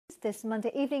This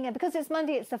Monday evening, and because it's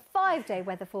Monday, it's a 5-day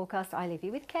weather forecast. I leave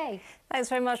you with Kay. Thanks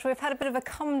very much. We've had a bit of a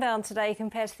calm down today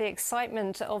compared to the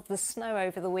excitement of the snow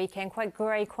over the weekend. Quite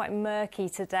grey, quite murky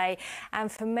today,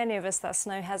 and for many of us that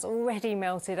snow has already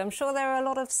melted. I'm sure there are a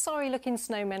lot of sorry looking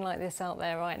snowmen like this out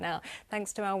there right now.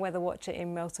 Thanks to our weather watcher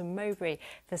in Melton Mowbray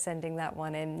for sending that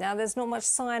one in. Now there's not much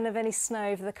sign of any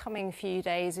snow for the coming few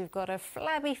days. We've got a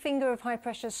flabby finger of high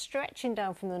pressure stretching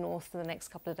down from the north for the next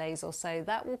couple of days or so.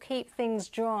 That will keep things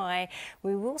dry.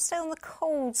 We will stay on the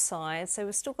cold side, so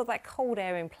we've still got that cold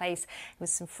air in place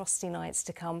with some frosty nights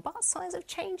to come, but signs of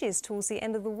changes towards the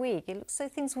end of the week. It looks as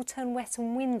though things will turn wet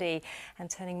and windy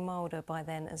and turning milder by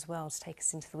then as well to take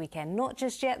us into the weekend. Not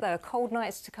just yet though, cold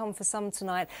nights to come for some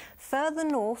tonight. Further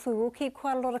north we will keep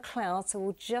quite a lot of clouds, so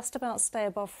we'll just about stay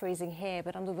above freezing here,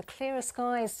 but under the clearer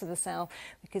skies to the south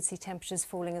we could see temperatures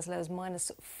falling as low as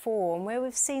 -4, and where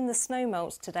we've seen the snow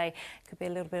melts today could be a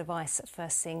little bit of ice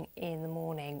first thing in the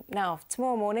morning. Now,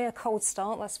 tomorrow morning, a cold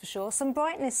start, that's for sure. Some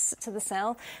brightness to the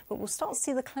south, but we'll start to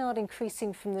see the cloud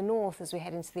increasing from the north as we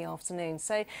head into the afternoon.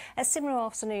 So a similar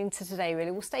afternoon to today, really.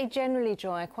 We'll stay generally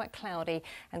dry, quite cloudy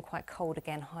and quite cold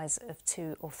again, highs of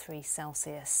 2 or 3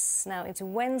 Celsius. Now, into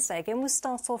Wednesday, again, we'll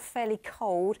start off fairly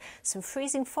cold. Some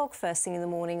freezing fog first thing in the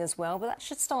morning as well, but that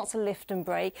should start to lift and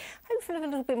break. Hopefully a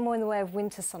little bit more in the way of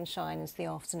winter sunshine into the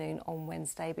afternoon on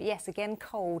Wednesday. But yes, again,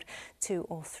 cold, 2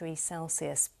 or 3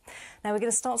 Celsius. Now, we're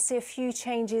going to start to see a few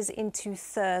changes into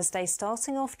Thursday,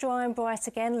 starting off dry and bright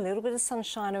again, a little bit of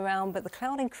sunshine around, but the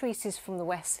cloud increases from the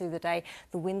west through the day.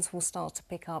 The winds will start to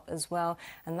pick up as well,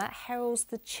 and that heralds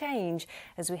the change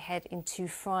as we head into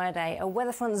Friday. A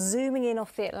weather front zooming in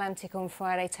off the Atlantic on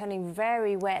Friday, turning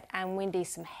very wet and windy,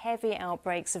 some heavy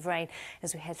outbreaks of rain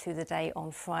as we head through the day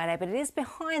on Friday. But it is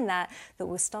behind that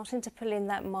we're starting to pull in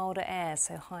that milder air,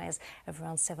 so highs of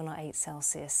around 7 or 8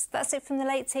 Celsius. That's it from the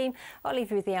late team. I'll leave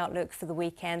you with the outlook for the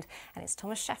weekend, and it's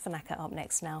Thomas Schaffernacker up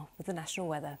next now with the national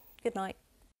weather. Good night.